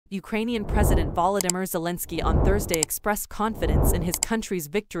Ukrainian President Volodymyr Zelensky on Thursday expressed confidence in his country's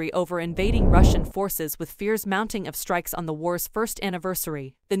victory over invading Russian forces, with fears mounting of strikes on the war's first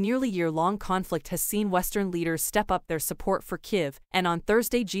anniversary. The nearly year-long conflict has seen Western leaders step up their support for Kyiv, and on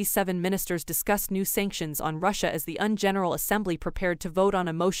Thursday G7 ministers discussed new sanctions on Russia as the UN General Assembly prepared to vote on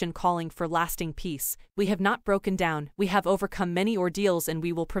a motion calling for lasting peace. "We have not broken down, we have overcome many ordeals, and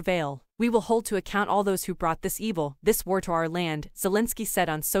we will prevail. We will hold to account all those who brought this evil, this war to our land," Zelensky said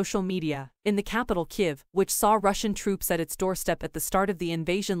on social media. In the capital Kyiv, which saw Russian troops at its doorstep at the start of the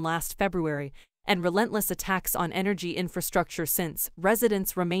invasion last February, and relentless attacks on energy infrastructure since,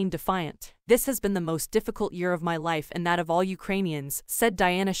 residents remain defiant. "This has been the most difficult year of my life and that of all Ukrainians," said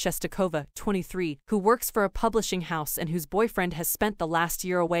Diana Shestakova, 23, who works for a publishing house and whose boyfriend has spent the last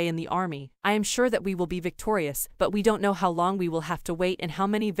year away in the army. "I am sure that we will be victorious, but we don't know how long we will have to wait and how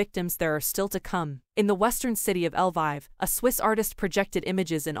many victims there are still to come." In the western city of Lviv, a Swiss artist projected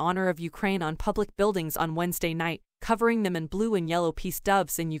images in honor of Ukraine on public buildings on Wednesday night, covering them in blue and yellow peace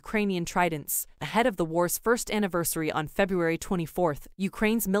doves and Ukrainian tridents. Ahead of the war's first anniversary on February 24,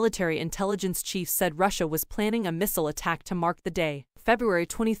 Ukraine's military intelligence chief said Russia was planning a missile attack to mark the day. February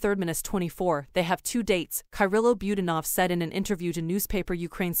 23-24, they have two dates, Kyrylo Budanov said in an interview to newspaper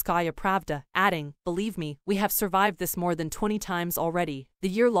Ukrainskaya Pravda, adding, "Believe me, we have survived this more than 20 times already." The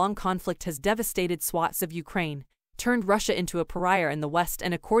year-long conflict has devastated swaths of Ukraine, turned Russia into a pariah in the West,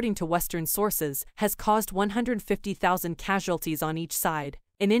 and according to Western sources, has caused 150,000 casualties on each side.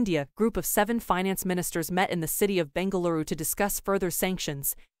 In India, a group of 7 finance ministers met in the city of Bengaluru to discuss further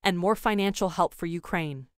sanctions and more financial help for Ukraine.